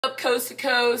Up coast to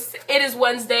coast. It is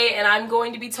Wednesday and I'm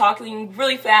going to be talking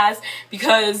really fast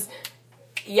because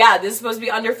yeah, this is supposed to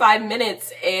be under 5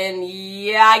 minutes, and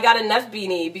yeah, I got a Neff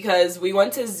beanie because we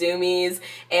went to Zumiez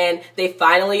and they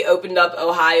finally opened up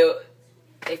Ohio.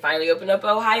 They finally opened up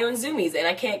Ohio and Zumiez, and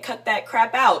I can't cut that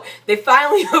crap out. They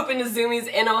finally opened a Zumiez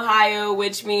in Ohio,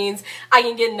 which means I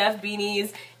can get Neff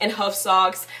beanies and Huff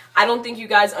socks. I don't think you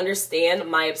guys understand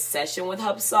my obsession with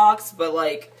Huff socks, but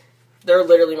like, they're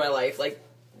literally my life. Like,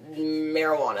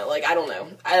 marijuana, like, I don't know.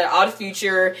 Odd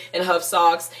Future and Huff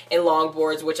socks and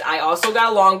longboards, which I also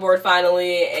got a longboard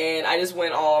finally, and I just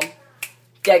went all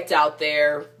decked out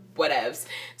there, whatevs.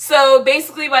 So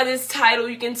basically by this title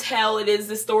you can tell it is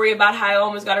the story about how I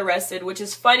almost got arrested, which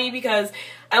is funny because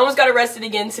I almost got arrested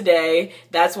again today.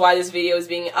 That's why this video is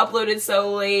being uploaded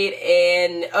so late.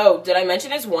 And oh, did I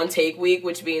mention it's one take week,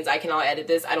 which means I cannot edit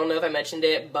this. I don't know if I mentioned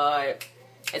it, but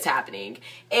it's happening.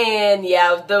 And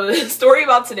yeah, the story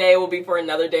about today will be for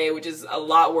another day, which is a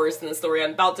lot worse than the story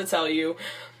I'm about to tell you.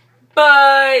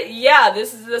 But yeah,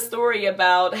 this is the story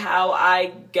about how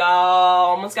I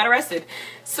almost got arrested.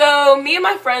 So me and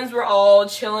my friends were all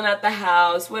chilling at the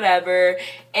house, whatever,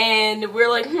 and we're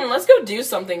like, let's go do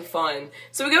something fun.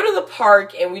 So we go to the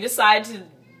park and we decide to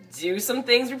do some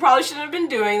things we probably shouldn't have been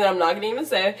doing that I'm not gonna even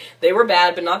say. They were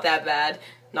bad, but not that bad.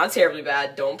 Not terribly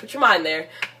bad. Don't put your mind there.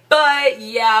 But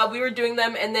yeah, we were doing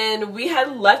them, and then we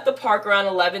had left the park around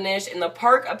 11-ish, and the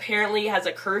park apparently has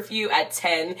a curfew at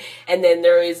 10, and then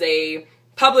there is a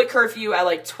public curfew at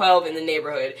like 12 in the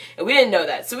neighborhood, and we didn't know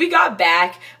that. So we got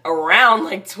back around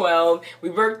like 12. We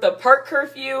worked the park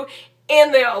curfew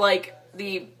and the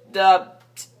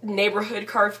neighborhood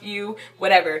curfew,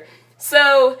 whatever.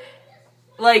 So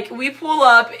like, we pull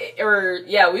up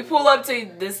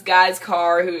to this guy's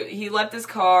car who, he left his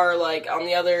car, like, on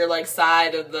the other, like,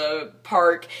 side of the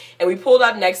park, and we pulled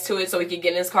up next to it so he could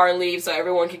get in his car and leave so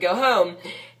everyone could go home.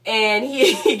 And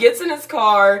he gets in his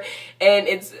car, and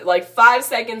it's, like, 5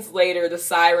 seconds later, the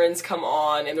sirens come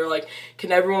on, and they're like,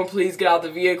 can everyone please get out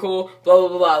the vehicle, blah,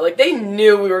 blah, blah. Like, they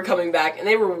knew we were coming back, and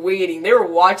they were waiting. They were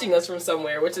watching us from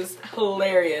somewhere, which is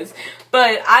hilarious.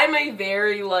 But I'm a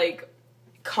very, like,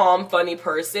 calm, funny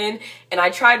person, and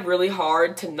I tried really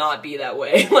hard to not be that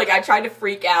way. Like, I tried to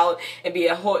freak out and be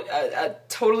a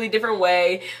totally different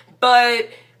way, but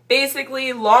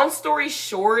basically, long story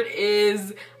short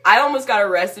is I almost got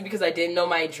arrested because I didn't know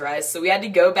my address, so we had to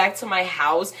go back to my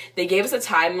house. They gave us a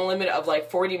time limit of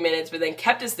like 40 minutes, but then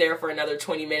kept us there for another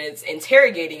 20 minutes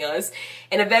interrogating us,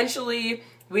 and eventually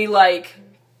we like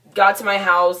got to my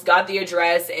house, got the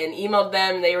address, and emailed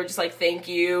them, and they were just like, thank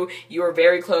you, you were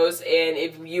very close, and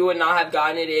if you would not have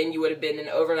gotten it in, you would have been an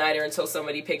overnighter until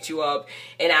somebody picked you up,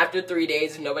 and after 3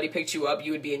 days, if nobody picked you up,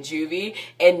 you would be in juvie.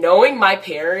 And knowing my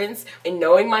parents, and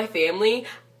knowing my family,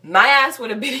 my ass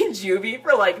would have been in juvie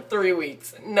for like 3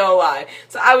 weeks, no lie.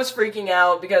 So I was freaking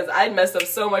out because I had messed up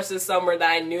so much this summer that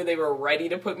I knew they were ready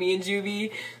to put me in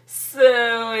juvie.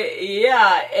 So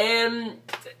yeah, and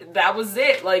that was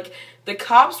it. Like, the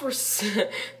cops were,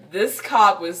 this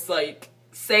cop was like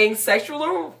saying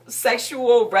sexual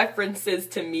references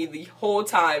to me the whole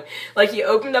time. Like, he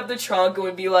opened up the trunk and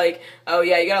would be like, oh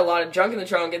yeah, you got a lot of junk in the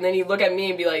trunk, and then he'd look at me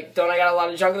and be like, don't I got a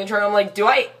lot of junk in the trunk? I'm like, do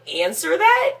I answer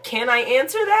that? Can I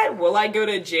answer that? Will I go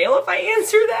to jail if I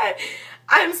answer that?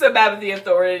 I'm so bad with the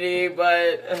authority,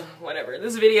 but whatever.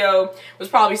 This video was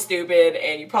probably stupid,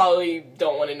 and you probably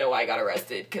don't want to know why I got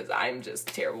arrested, because I'm just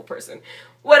a terrible person.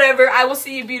 Whatever, I will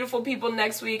see you beautiful people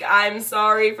next week. I'm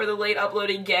sorry for the late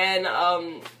upload again.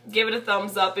 Give it a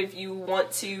thumbs up if you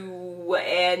want to,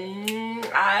 and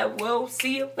I will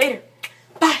see you later.